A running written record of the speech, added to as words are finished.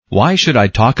Why should I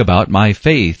talk about my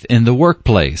faith in the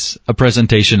workplace? A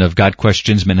presentation of Got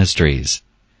Questions Ministries.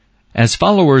 As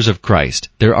followers of Christ,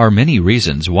 there are many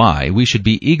reasons why we should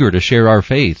be eager to share our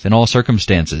faith in all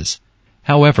circumstances.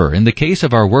 However, in the case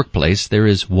of our workplace, there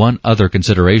is one other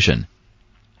consideration.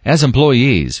 As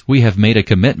employees, we have made a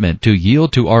commitment to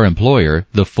yield to our employer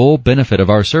the full benefit of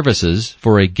our services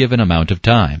for a given amount of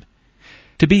time.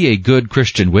 To be a good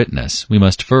Christian witness, we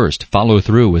must first follow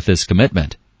through with this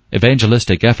commitment.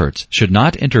 Evangelistic efforts should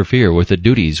not interfere with the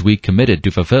duties we committed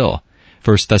to fulfill.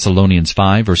 1 Thessalonians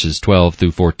 5 verses 12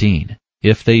 through 14.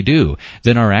 If they do,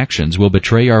 then our actions will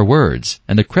betray our words,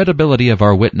 and the credibility of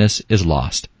our witness is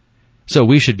lost. So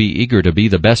we should be eager to be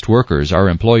the best workers our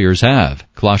employers have.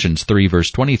 Colossians 3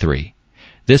 verse 23.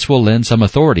 This will lend some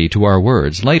authority to our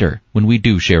words later when we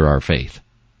do share our faith.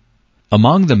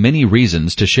 Among the many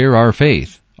reasons to share our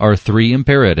faith are three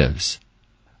imperatives.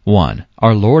 1.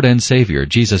 Our Lord and Savior,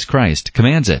 Jesus Christ,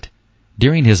 commands it.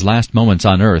 During his last moments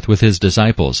on earth with his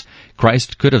disciples,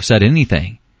 Christ could have said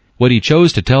anything. What he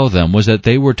chose to tell them was that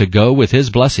they were to go with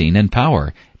his blessing and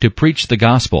power to preach the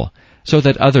gospel, so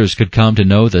that others could come to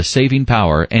know the saving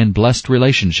power and blessed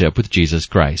relationship with Jesus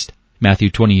Christ.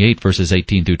 Matthew 28 verses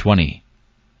 18 through 20.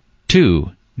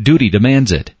 2. Duty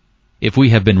demands it. If we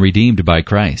have been redeemed by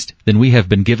Christ, then we have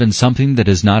been given something that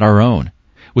is not our own.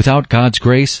 Without God's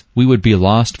grace, we would be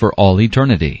lost for all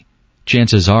eternity.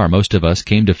 Chances are most of us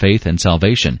came to faith and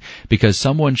salvation because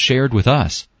someone shared with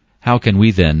us. How can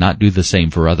we then not do the same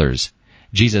for others?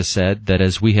 Jesus said that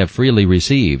as we have freely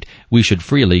received, we should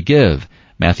freely give.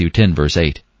 Matthew 10 verse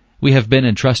 8. We have been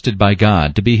entrusted by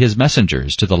God to be his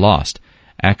messengers to the lost.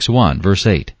 Acts 1 verse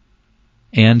 8.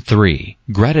 And 3.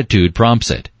 Gratitude prompts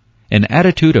it. An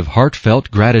attitude of heartfelt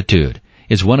gratitude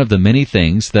is one of the many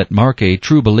things that mark a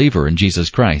true believer in Jesus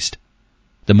Christ.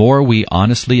 The more we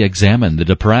honestly examine the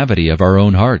depravity of our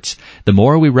own hearts, the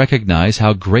more we recognize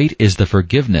how great is the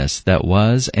forgiveness that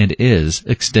was and is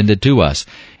extended to us,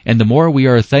 and the more we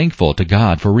are thankful to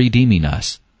God for redeeming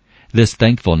us. This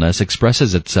thankfulness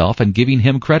expresses itself in giving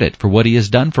him credit for what he has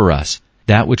done for us,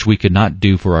 that which we could not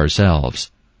do for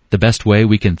ourselves. The best way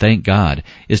we can thank God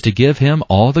is to give him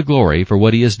all the glory for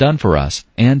what he has done for us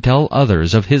and tell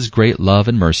others of his great love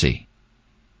and mercy.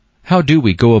 How do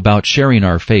we go about sharing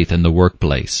our faith in the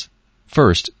workplace?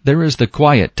 First, there is the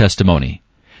quiet testimony,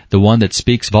 the one that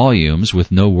speaks volumes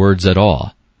with no words at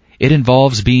all. It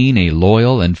involves being a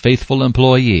loyal and faithful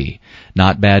employee,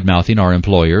 not bad-mouthing our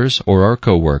employers or our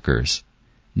co-workers.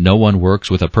 No one works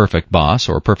with a perfect boss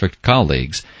or perfect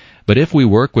colleagues, but if we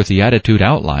work with the attitude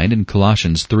outlined in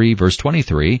Colossians 3 verse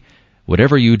 23,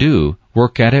 whatever you do,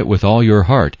 work at it with all your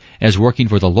heart, as working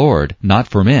for the Lord, not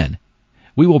for men.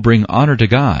 We will bring honor to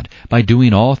God by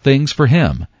doing all things for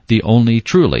him, the only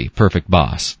truly perfect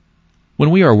boss.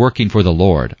 When we are working for the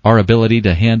Lord, our ability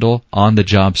to handle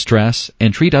on-the-job stress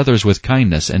and treat others with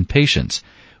kindness and patience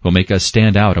will make us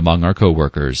stand out among our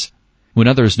co-workers. When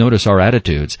others notice our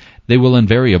attitudes, they will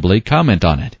invariably comment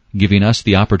on it, giving us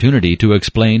the opportunity to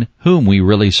explain whom we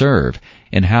really serve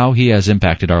and how he has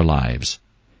impacted our lives.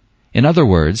 In other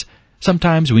words,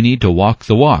 sometimes we need to walk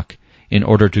the walk in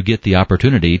order to get the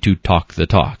opportunity to talk the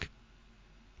talk.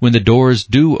 When the doors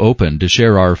do open to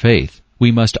share our faith,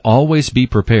 we must always be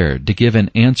prepared to give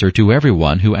an answer to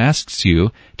everyone who asks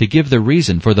you to give the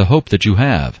reason for the hope that you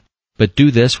have, but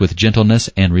do this with gentleness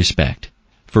and respect.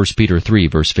 1 Peter 3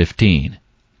 verse 15.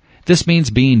 This means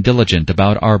being diligent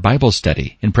about our Bible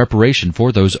study in preparation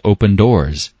for those open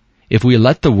doors. If we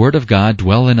let the Word of God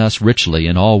dwell in us richly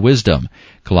in all wisdom,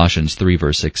 Colossians 3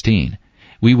 verse 16,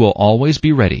 we will always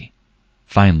be ready.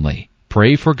 Finally,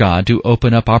 pray for God to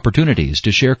open up opportunities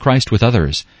to share Christ with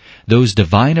others, those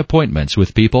divine appointments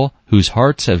with people whose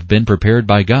hearts have been prepared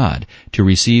by God to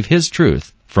receive his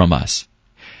truth from us.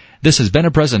 This has been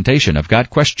a presentation of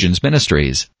Got Questions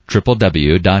Ministries,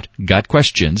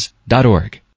 www.gotquestions.org.